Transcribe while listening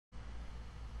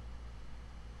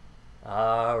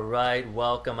All right,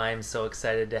 welcome. I'm so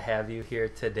excited to have you here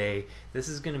today. This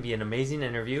is going to be an amazing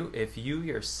interview if you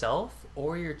yourself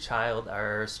or your child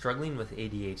are struggling with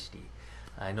ADHD.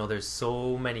 I know there's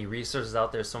so many resources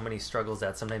out there, so many struggles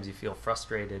that sometimes you feel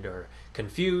frustrated or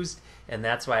confused, and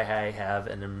that's why I have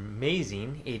an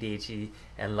amazing ADHD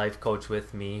and life coach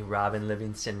with me, Robin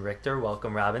Livingston Richter.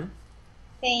 Welcome, Robin.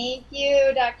 Thank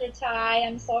you, Dr. Ty.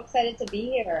 I'm so excited to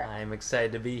be here. I'm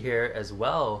excited to be here as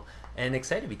well. And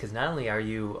excited because not only are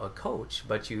you a coach,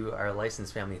 but you are a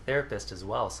licensed family therapist as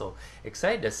well. So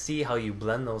excited to see how you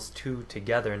blend those two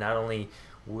together, not only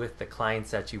with the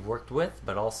clients that you've worked with,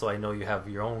 but also I know you have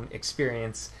your own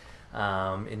experience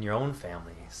in your own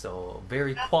family. So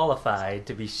very qualified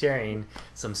to be sharing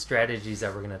some strategies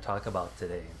that we're going to talk about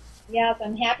today. Yes,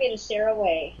 I'm happy to share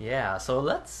away. Yeah, so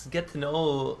let's get to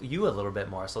know you a little bit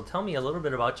more. So tell me a little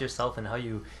bit about yourself and how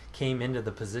you came into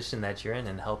the position that you're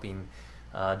in helping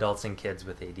adults and kids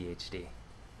with ADHD.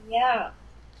 Yeah.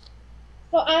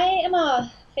 So I am a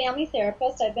family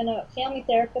therapist. I've been a family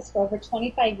therapist for over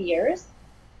 25 years.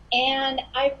 And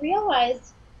I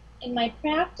realized in my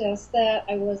practice that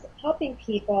I was helping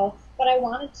people, but I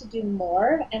wanted to do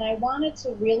more. And I wanted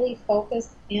to really focus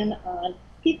in on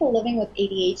people living with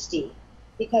ADHD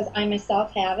because I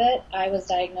myself have it. I was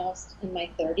diagnosed in my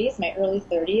 30s, my early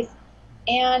 30s.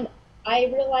 And I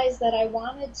realized that I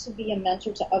wanted to be a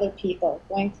mentor to other people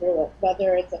going through it,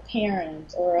 whether it's a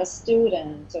parent or a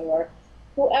student or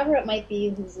whoever it might be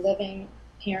who's living,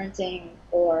 parenting,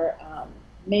 or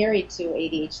married to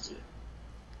ADHD.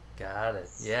 Got it.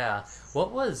 Yeah.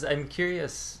 I'm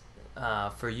curious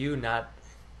for you not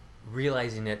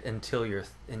realizing it until you're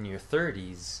in your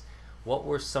 30s, what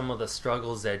were some of the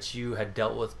struggles that you had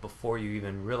dealt with before you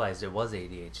even realized it was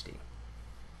ADHD?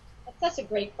 That's such a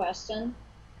great question.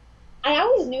 I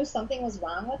always knew something was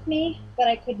wrong with me, but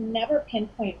I could never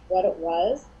pinpoint what it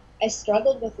was. I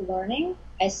struggled with learning.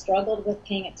 I struggled with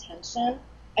paying attention.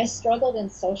 I struggled in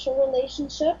social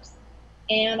relationships.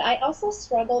 And I also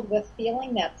struggled with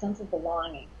feeling that sense of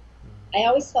belonging. I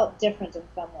always felt different in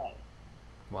some way.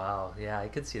 Wow, yeah, I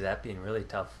could see that being really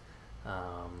tough.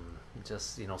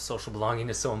 Social belonging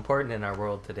is so important in our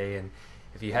world today, and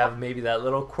if you have maybe that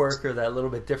little quirk or that little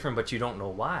bit different, but you don't know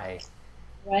why, it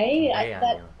can Right? weigh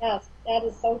on you. Yes, that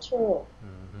is so true.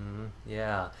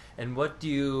 Yeah, and what do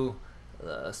you?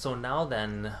 So now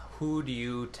then, who do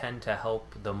you tend to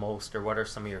help the most, or what are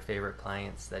some of your favorite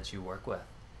clients that you work with?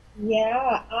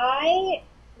 Yeah, I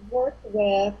work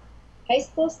with high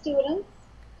school students,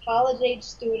 college age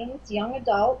students, young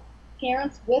adults,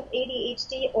 parents with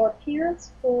ADHD, or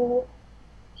parents who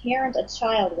parent a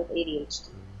child with ADHD.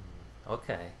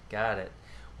 Okay, got it.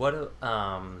 What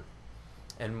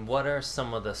and what are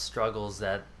some of the struggles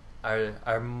that are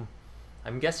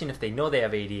I'm guessing if they know they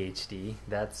have ADHD,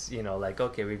 that's, like,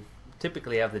 okay, we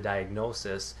typically have the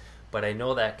diagnosis, but I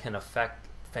know that can affect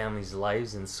families'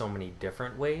 lives in so many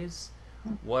different ways.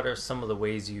 What are some of the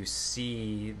ways you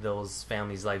see those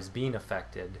families' lives being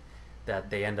affected that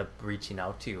they end up reaching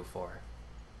out to you for?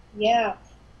 Yeah.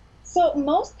 So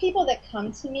most people that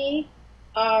come to me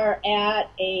are at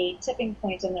a tipping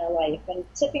point in their life. And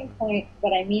tipping point,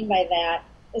 what I mean by that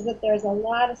is that there's a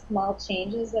lot of small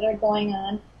changes that are going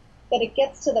on, that it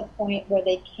gets to the point where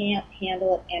they can't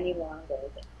handle it any longer.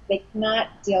 They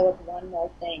cannot deal with one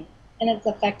more thing. And it's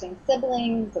affecting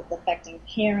siblings, it's affecting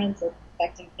parents, it's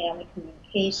affecting family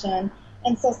communication.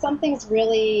 And so something's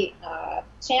really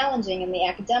challenging in the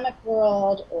academic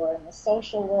world or in the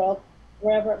social world,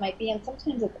 wherever it might be. And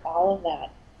sometimes it's all of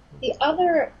that. The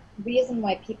other reason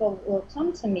why people will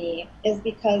come to me is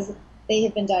because they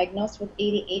have been diagnosed with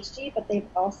ADHD, but they've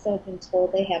also been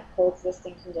told they have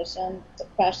coexisting conditions,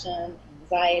 depression,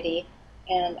 anxiety,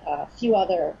 and a few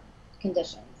other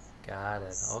conditions. Got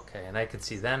it. Okay. And I could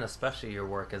see then, especially your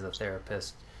work as a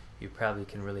therapist, you probably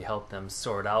can really help them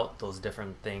sort out those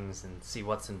different things and see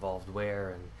what's involved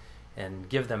where and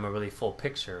give them a really full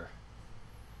picture.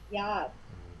 Yeah,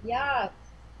 yeah,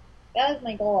 that is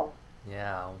my goal.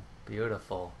 Yeah,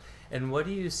 beautiful. And what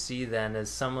do you see then as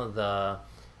some of the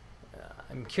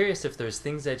I'm curious if there's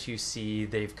things that you see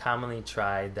they've commonly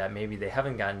tried that maybe they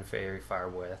haven't gotten very far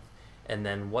with, and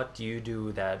then what do you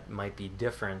do that might be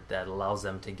different that allows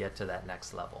them to get to that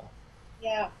next level?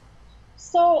 Yeah.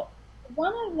 So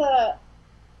one of the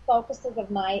focuses of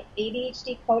my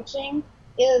ADHD coaching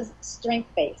is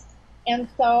strength-based. And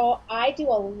so I do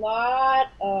a lot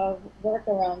of work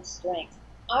around strengths.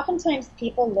 Oftentimes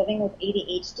people living with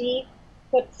ADHD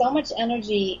put so much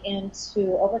energy into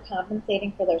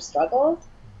overcompensating for their struggles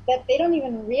that they don't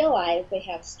even realize they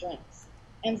have strengths.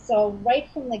 And so right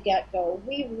from the get-go,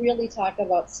 we really talk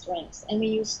about strengths, and we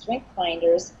use strength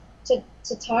finders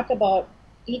to talk about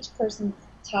each person's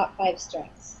top five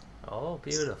strengths. Oh,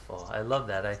 beautiful. I love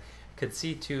that. I could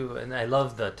see too, and I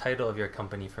love the title of your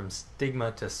company, From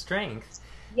Stigma to Strength,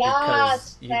 Yes,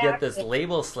 because you get this exactly.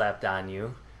 label slapped on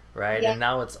you, right? Yeah, And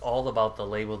now it's all about the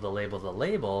label, the label, the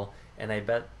label. And I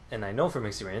bet, and I know from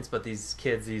experience, but these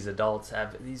kids, these adults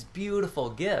have these beautiful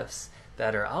gifts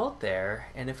that are out there.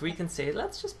 And if we can say,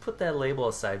 let's just put that label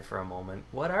aside for a moment,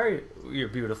 what are your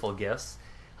beautiful gifts?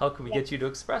 How can we yeah, get you to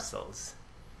express those?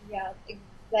 yes,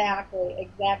 exactly,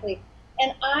 exactly.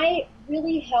 And I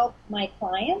really help my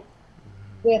clients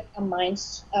with a mind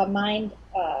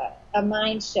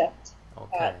shift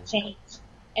Okay. change.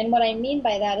 And what I mean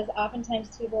by that is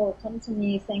oftentimes people will come to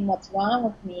me saying, "What's wrong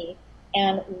with me?"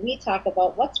 And we talk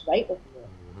about what's right with you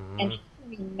and Hmm. how can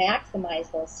we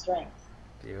maximize those strengths.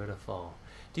 Beautiful.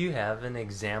 Do you have an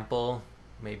example,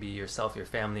 maybe yourself, your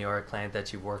family, or a client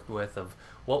that you've worked with, of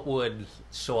what would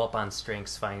show up on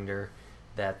StrengthsFinder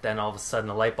that then all of a sudden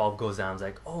a light bulb goes on? It's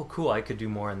like, oh, cool, I could do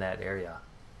more in that area.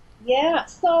 Yeah,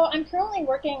 so I'm currently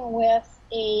working with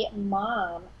a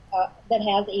mom that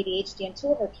has ADHD, and two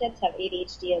of her kids have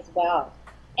ADHD as well.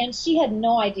 And she had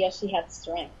no idea she had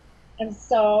strength. And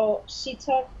so she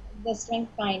took the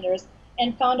strength finders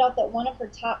and found out that one of her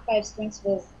top five strengths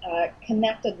was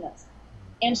connectedness.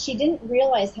 And she didn't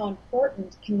realize how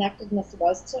important connectedness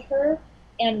was to her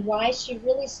and why she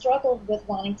really struggled with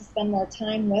wanting to spend more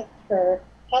time with her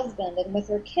husband and with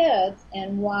her kids,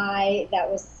 and why that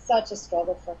was such a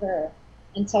struggle for her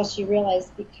until she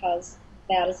realized because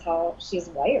that is how she's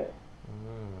wired.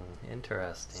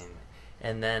 Interesting.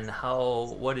 And then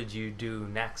what did you do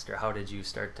next, or how did you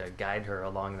start to guide her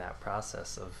along that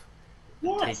process of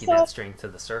Yeah, taking that so strength to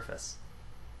the surface?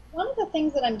 one of the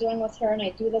things that I'm doing with her, and I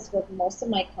do this with most of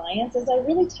my clients, is I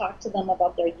really talk to them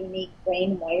about their unique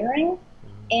brain wiring.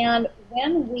 And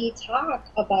when we talk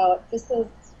about this is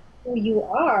who you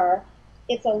are,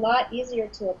 it's a lot easier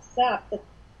to accept that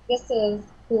this is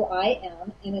who I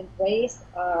am and embrace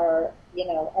our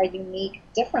unique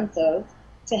differences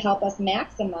to help us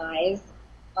maximize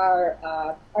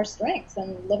our strengths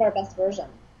and live our best version.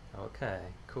 Okay,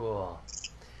 cool.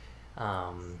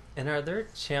 And are there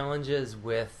challenges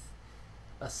with,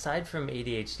 aside from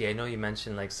ADHD, I know you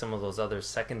mentioned like some of those other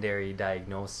secondary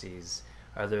diagnoses.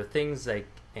 Are there things like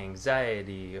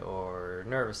anxiety or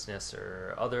nervousness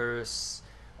or other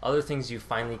things you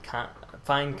find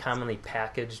commonly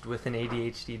packaged with an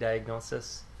ADHD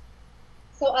diagnosis?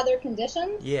 So other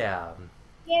conditions? Yeah.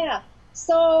 Yeah.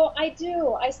 So I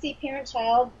do. I see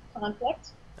parent-child conflict.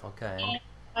 Okay. And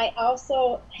I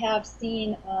also have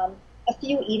seen a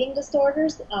few eating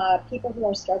disorders, people who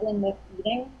are struggling with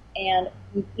eating and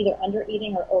either under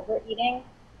eating or overeating,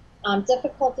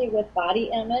 difficulty with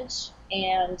body image,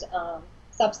 and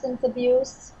substance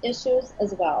abuse issues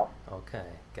as well. Okay.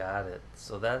 Got it.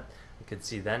 So that you could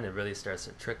see then it really starts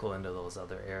to trickle into those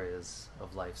other areas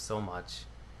of life so much.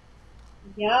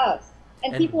 Yes.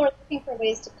 And And people are looking for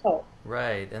ways to cope.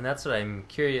 right, and that's what I'm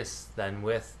curious then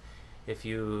with, if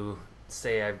you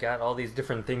say I've got all these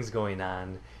different things going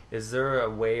on, is there a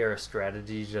way or a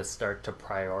strategy to just start to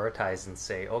prioritize and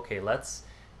say, okay, let's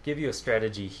give you a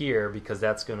strategy here because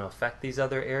that's going to affect these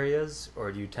other areas,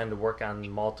 or do you tend to work on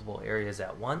multiple areas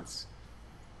at once?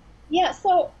 Yeah,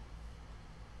 so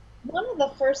one of the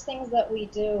first things that we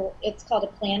do, it's called a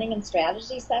planning and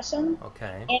strategy session.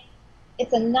 Okay. And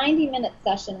it's a 90-minute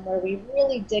session where we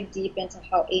really dig deep into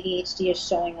how ADHD is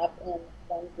showing up in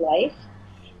one's life.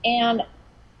 And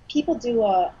people do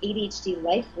a ADHD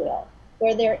life wheel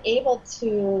where they're able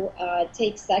to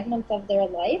take segments of their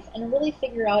life and really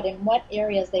figure out in what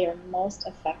areas they are most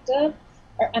effective,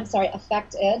 or I'm sorry,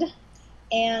 affected,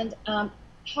 and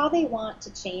how they want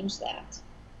to change that.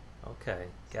 Okay,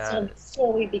 got So it. that's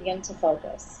where we begin to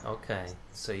focus. Okay,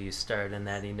 so you start in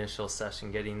that initial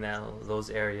session getting those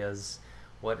areas,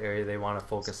 what area they want to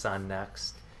focus on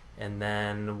next, and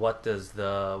then what do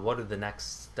the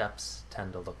next steps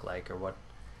tend to look like, or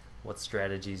what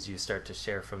strategies you start to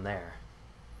share from there?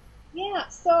 Yeah,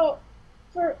 so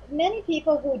for many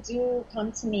people who do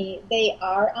come to me, they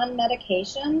are on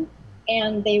medication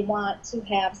and they want to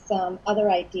have some other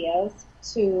ideas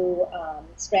to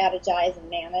strategize and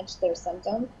manage their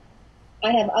symptoms.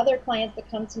 I have other clients that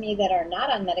come to me that are not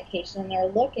on medication and they're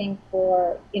looking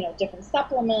for, different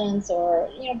supplements or,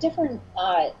 different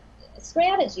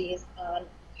strategies on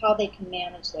how they can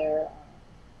manage their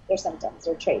symptoms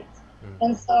or traits.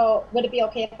 And Hmm. so, would it be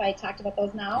okay if I talked about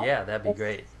those now? Yeah, that'd be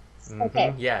great.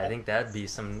 Okay. Yeah, I think that'd be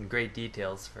some great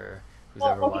details for who's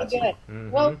Well, ever okay, watching. good. Hmm.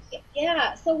 Well,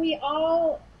 yeah. So we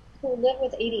all who live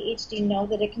with ADHD know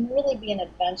that it can really be an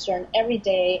adventure, and every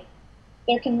day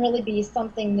there can really be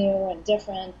something new and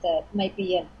different that might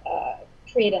be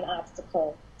create an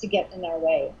obstacle to get in our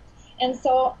way. And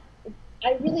so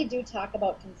I really do talk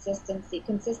about consistency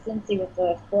with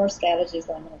the 4 strategies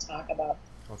that I'm going to talk about.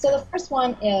 So Okay. the first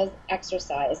one is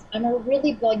exercise. I'm a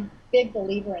really big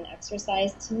believer in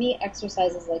exercise. To me,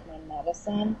 exercise is like my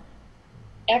medicine.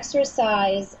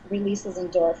 Exercise releases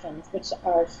endorphins, which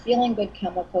are feeling good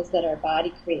chemicals that our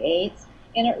body creates,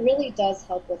 and it really does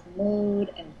help with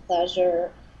mood and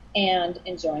pleasure and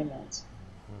enjoyment.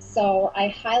 So I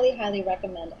highly, highly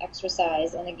recommend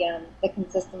exercise, and again, the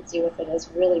consistency with it is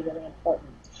really, really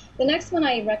important. The next one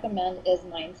I recommend is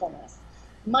mindfulness.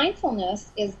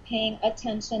 Mindfulness is paying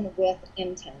attention with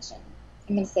intention.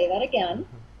 I'm going to say that again,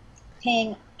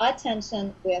 paying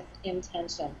attention with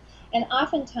intention. And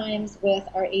oftentimes with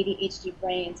our ADHD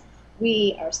brains,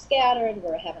 we are scattered,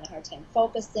 we're having a hard time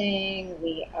focusing,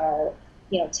 we are,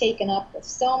 taken up with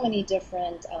so many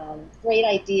different great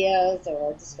ideas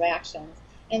or distractions.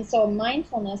 And so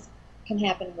mindfulness can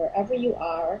happen wherever you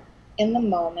are in the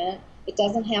moment. It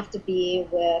doesn't have to be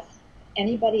with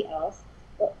anybody else.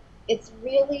 It's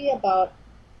really about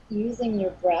using your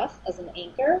breath as an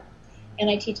anchor. And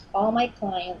I teach all my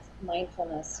clients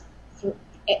mindfulness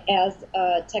as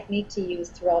a technique to use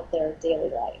throughout their daily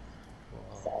life.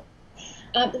 Wow.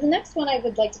 So, the next one I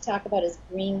would like to talk about is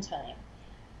green time.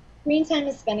 Green time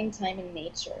is spending time in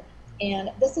nature.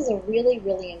 And this is a really,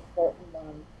 really important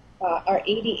one. Our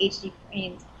ADHD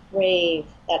brains crave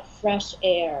that fresh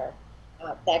air,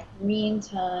 that green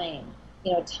time,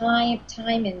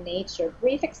 time in nature.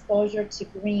 Brief exposure to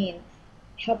green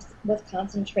helps with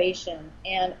concentration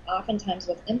and oftentimes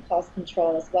with impulse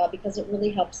control as well, because it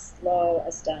really helps slow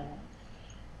us down.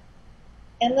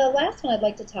 And the last one I'd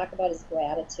like to talk about is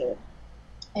gratitude.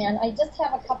 And I just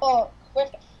have a couple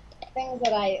quick things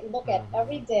that I look at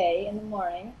every day in the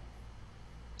morning.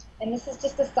 And this is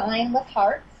just a sign with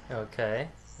hearts. Okay,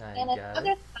 I And got it.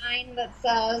 another sign that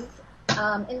says,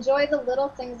 enjoy the little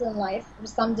things in life.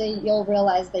 Someday you'll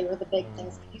realize they were the big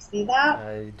things. Can you see that?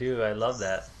 I do. I love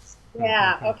that.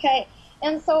 Yeah, okay.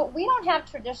 And so we don't have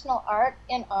traditional art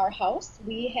in our house.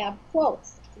 We have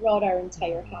quotes throughout our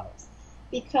entire house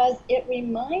because it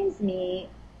reminds me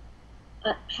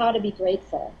how to be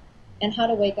grateful and how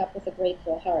to wake up with a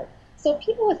grateful heart. So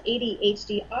people with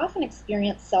ADHD often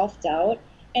experience self-doubt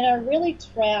and are really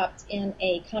trapped in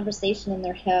a conversation in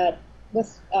their head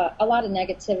with a lot of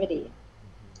negativity.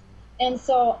 And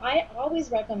so I always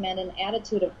recommend an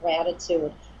attitude of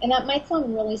gratitude. And that might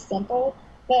sound really simple,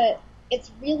 but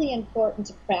it's really important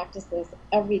to practice this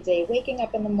every day, waking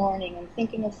up in the morning and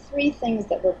thinking of 3 things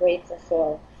that we're grateful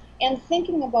for, and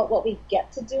thinking about what we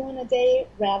get to do in a day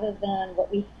rather than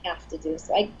what we have to do.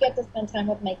 So I get to spend time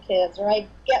with my kids, or I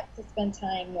get to spend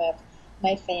time with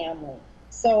my family.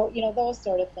 So, those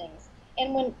sort of things.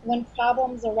 And when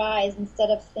problems arise, instead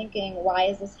of thinking, why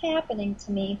is this happening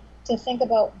to me, to think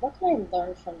about, what can I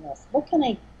learn from this? What can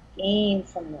I gain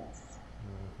from this?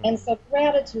 And so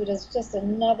gratitude is just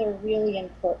another really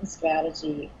important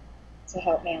strategy to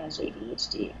help manage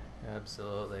ADHD.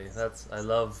 Absolutely. I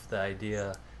love the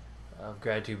idea of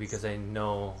gratitude because I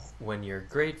know when you're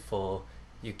grateful,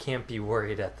 you can't be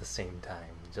worried at the same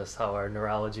time. Just how our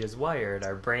neurology is wired,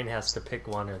 our brain has to pick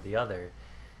one or the other.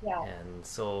 Yeah. And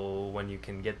so when you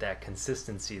can get that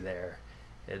consistency there,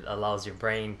 it allows your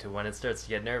brain to, when it starts to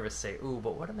get nervous, say, ooh,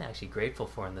 but what am I actually grateful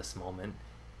for in this moment?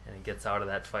 And it gets out of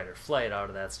that fight or flight, out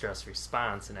of that stress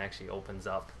response, and actually opens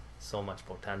up so much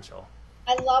potential.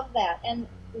 I love that. And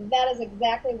that is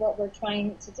exactly what we're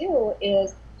trying to do,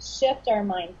 is shift our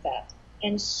mindset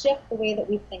and shift the way that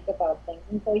we think about things.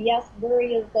 And so yes,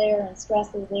 worry is there and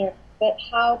stress is there, but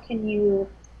how can you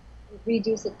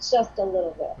reduce it just a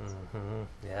little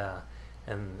bit? Yeah.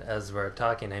 And as we're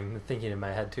talking, I'm thinking in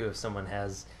my head too, if someone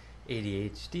has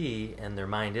ADHD and their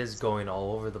mind is going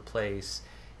all over the place,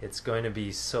 it's going to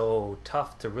be so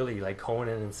tough to really like hone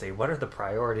in and say, what are the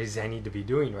priorities I need to be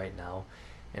doing right now?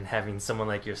 And having someone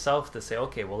like yourself to say,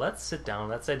 okay, well, let's sit down,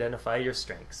 let's identify your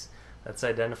strengths, let's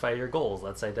identify your goals,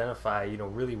 let's identify,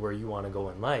 really where you want to go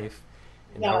in life.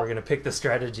 And now we're going to pick the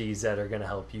strategies that are going to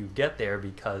help you get there,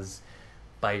 because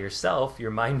by yourself, your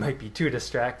mind might be too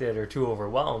distracted or too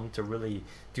overwhelmed to really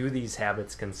do these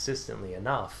habits consistently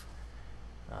enough.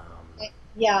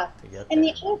 Yeah. To get And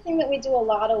there. the other thing that we do a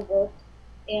lot of work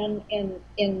in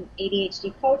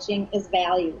ADHD coaching is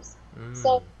values.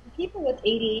 So people with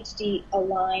ADHD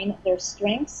align their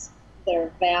strengths,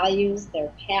 their values,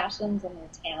 their passions, and their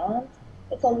talents.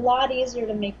 It's a lot easier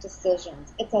to make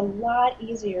decisions. It's a lot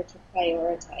easier to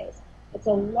prioritize. It's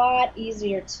a lot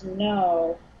easier to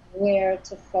know where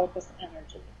to focus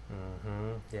energy.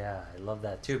 Yeah, I love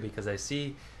that too, because I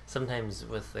see sometimes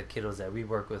with the kiddos that we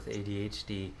work with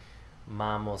ADHD,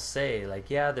 mom will say like,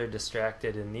 yeah, they're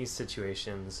distracted in these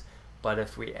situations, but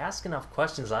if we ask enough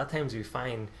questions, a lot of times we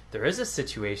find there is a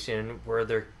situation where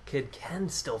their kid can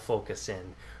still focus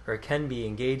in or can be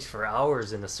engaged for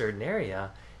hours in a certain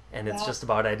area. And it's Yeah, just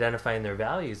about identifying their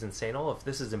values and saying, oh, if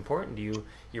this is important to you,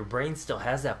 your brain still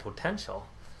has that potential.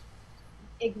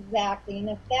 exactly. And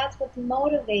if that's what's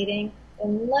motivating,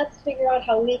 then let's figure out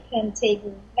how we can take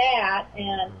that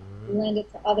and Hmm. blend it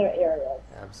to other areas.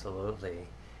 Absolutely.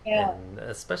 Yeah, And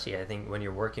especially, I think, when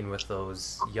you're working with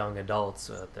those young adults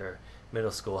at their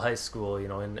middle school, high school,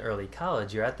 in early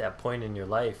college, you're at that point in your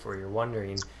life where you're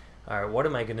wondering, all right, what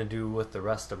am I going to do with the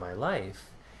rest of my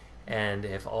life? And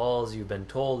if all you've been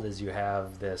told is you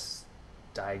have this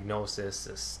diagnosis,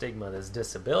 this stigma, this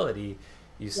disability,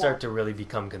 you yeah, start to really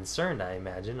become concerned, I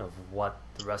imagine, of what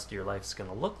the rest of your life's going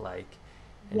to look like.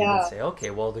 And you can yeah. say,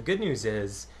 okay, well, the good news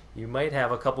is you might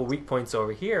have a couple weak points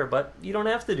over here, but you don't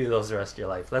have to do those the rest of your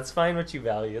life. Let's find what you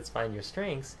value, let's find your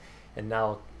strengths, and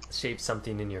now shape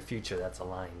something in your future that's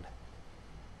aligned.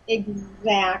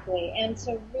 Exactly. And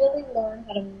to really learn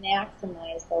how to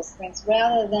maximize those strengths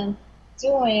rather than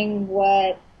doing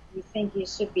what you think you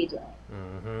should be doing.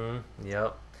 Mm-hmm.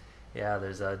 Yep. Yeah,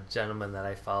 there's a gentleman that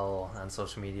I follow on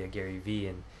social media, Gary Vee,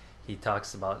 and he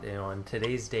talks about, in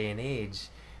today's day and age,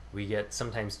 we get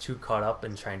sometimes too caught up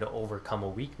in trying to overcome a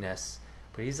weakness.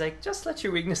 But he's like, just let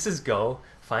your weaknesses go,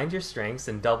 find your strengths,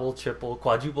 and double, triple,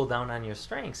 quadruple down on your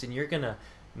strengths, and you're gonna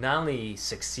not only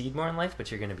succeed more in life,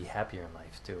 but you're gonna be happier in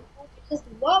life too. I just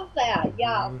love that.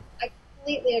 Yeah, Mm-hmm. I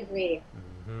completely agree.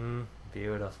 Mm-hmm.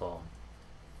 Beautiful.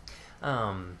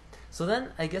 Um, so then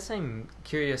I guess I'm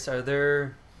curious, are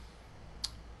there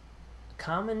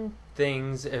common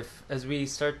things, if as we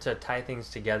start to tie things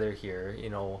together here,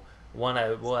 one, I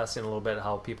will ask in a little bit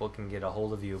how people can get a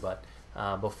hold of you, but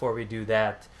before we do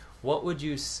that, what would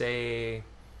you say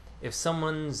if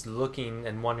someone's looking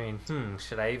and wondering,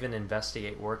 should I even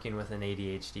investigate working with an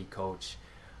ADHD coach?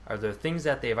 Are there things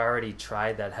that they've already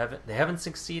tried that haven't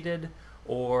succeeded,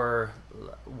 or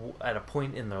at a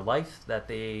point in their life that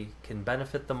they can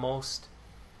benefit the most?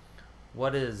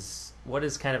 What is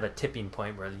kind of a tipping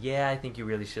point where, yeah, I think you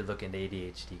really should look into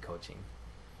ADHD coaching?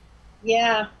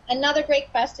 Yeah, another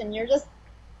great question. You're just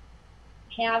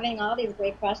having all these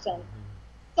great questions. Mm-hmm.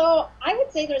 So I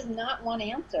would say there's not one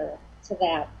answer to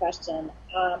that question.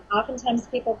 Oftentimes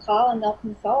people call and they'll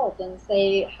consult and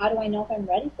say, how do I know if I'm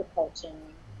ready for coaching?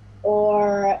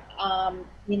 Or,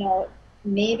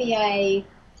 maybe I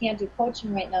can't do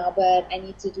coaching right now, but I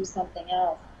need to do something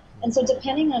else. And so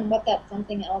depending on what that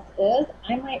something else is,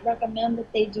 I might recommend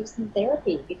that they do some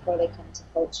therapy before they come to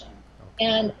coaching.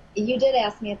 Okay. And you did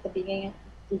ask me at the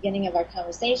beginning of our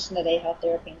conversation today how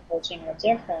therapy and coaching are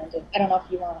different. And I don't know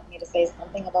if you want me to say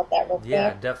something about that real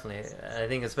Yeah, quick. definitely. I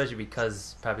think especially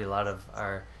because probably a lot of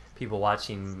our people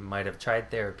watching might have tried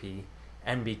therapy,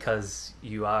 and because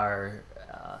you are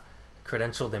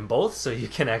credentialed in both, so you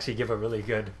can actually give a really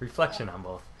good reflection on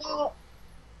both. Well,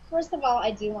 first of all,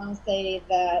 I do want to say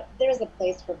that there's a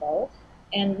place for both,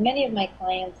 and many of my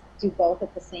clients do both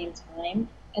at the same time,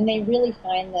 and they really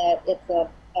find that it's a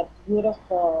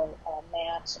beautiful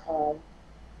match of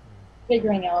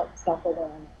figuring out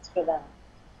self-awareness for them.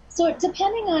 So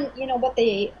depending on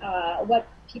what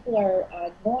people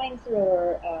are going through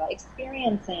or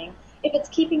experiencing, if it's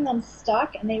keeping them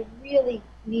stuck and they really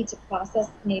need to process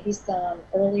maybe some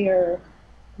earlier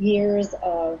years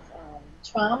of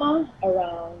trauma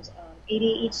around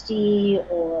ADHD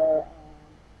or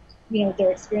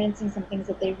they're experiencing some things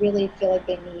that they really feel like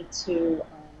they need to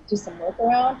do some work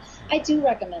around, I do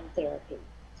recommend therapy.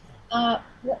 Uh,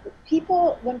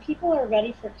 when people are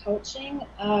ready for coaching,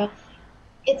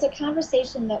 it's a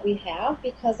conversation that we have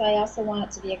because I also want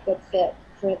it to be a good fit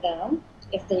for them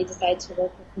if they decide to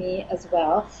work with me as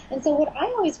well. And so what I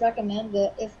always recommend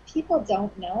that if people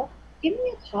don't know, give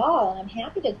me a call and I'm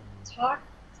happy to talk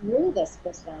through this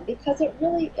with them because it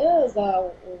really is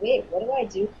a wait, what do I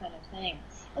do kind of thing.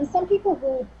 And some people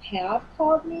who have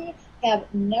called me have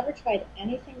never tried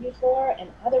anything before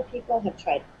and other people have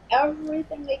tried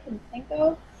everything they can think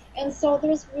of, and so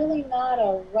there's really not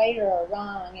a right or a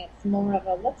wrong. It's more of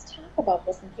a let's talk about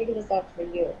this and figure this out for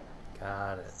you.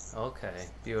 Got it. Okay,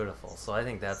 beautiful. So I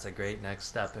think that's a great next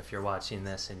step if you're watching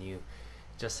this and you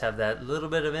just have that little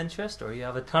bit of interest or you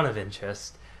have a ton of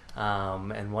interest,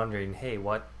 and wondering, hey,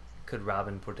 what could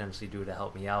Robin potentially do to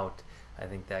help me out? I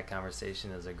think that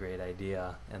conversation is a great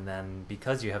idea. And then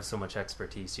because you have so much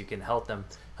expertise, you can help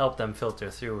them filter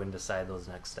through and decide those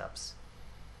next steps.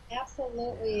 Yeah,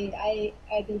 Absolutely.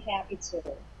 I'd be happy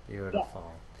to. Yeah.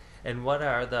 beautiful. And what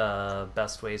are the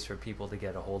best ways for people to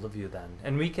get a hold of you then?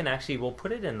 And we'll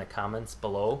put it in the comments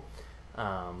below,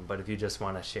 but if you just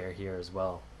want to share here as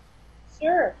well.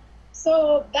 Sure.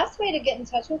 So best way to get in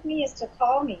touch with me is to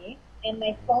call me, and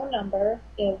my phone number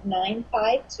is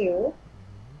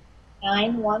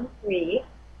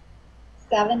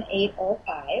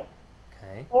 952-913-7805.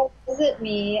 Okay. Or visit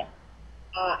me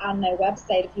on my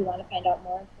website if you want to find out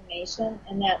more information,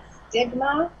 and that's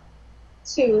Stigma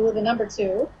 2, the number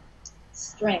 2,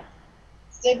 Strength.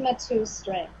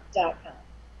 Stigma2strength.com.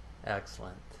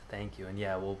 Excellent. Thank you. And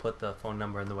yeah, we'll put the phone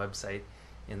number and the website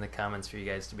in the comments for you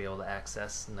guys to be able to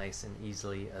access nice and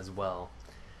easily as well.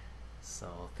 So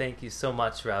thank you so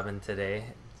much, Robin, today.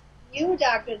 You,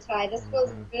 Dr. Ty, this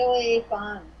was really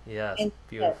fun. Yes,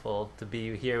 beautiful to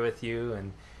be here with you,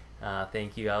 and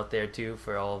thank you out there too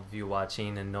for all of you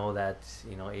watching, and know that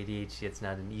ADHD, it's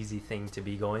not an easy thing to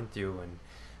be going through, and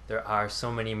there are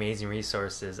so many amazing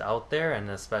resources out there, and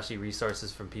especially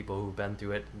resources from people who've been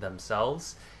through it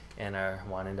themselves and are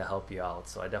wanting to help you out.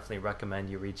 So I definitely recommend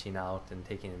you reaching out and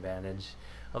taking advantage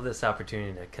of this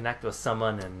opportunity to connect with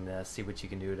someone and see what you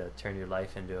can do to turn your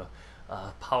life into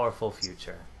a powerful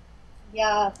future.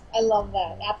 Yes, I love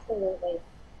that. Absolutely.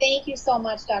 Thank you so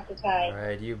much, Dr. Ty. All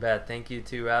right, you bet. Thank you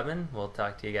too, Robin. We'll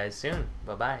talk to you guys soon.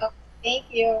 Bye-bye. Oh,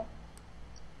 thank you.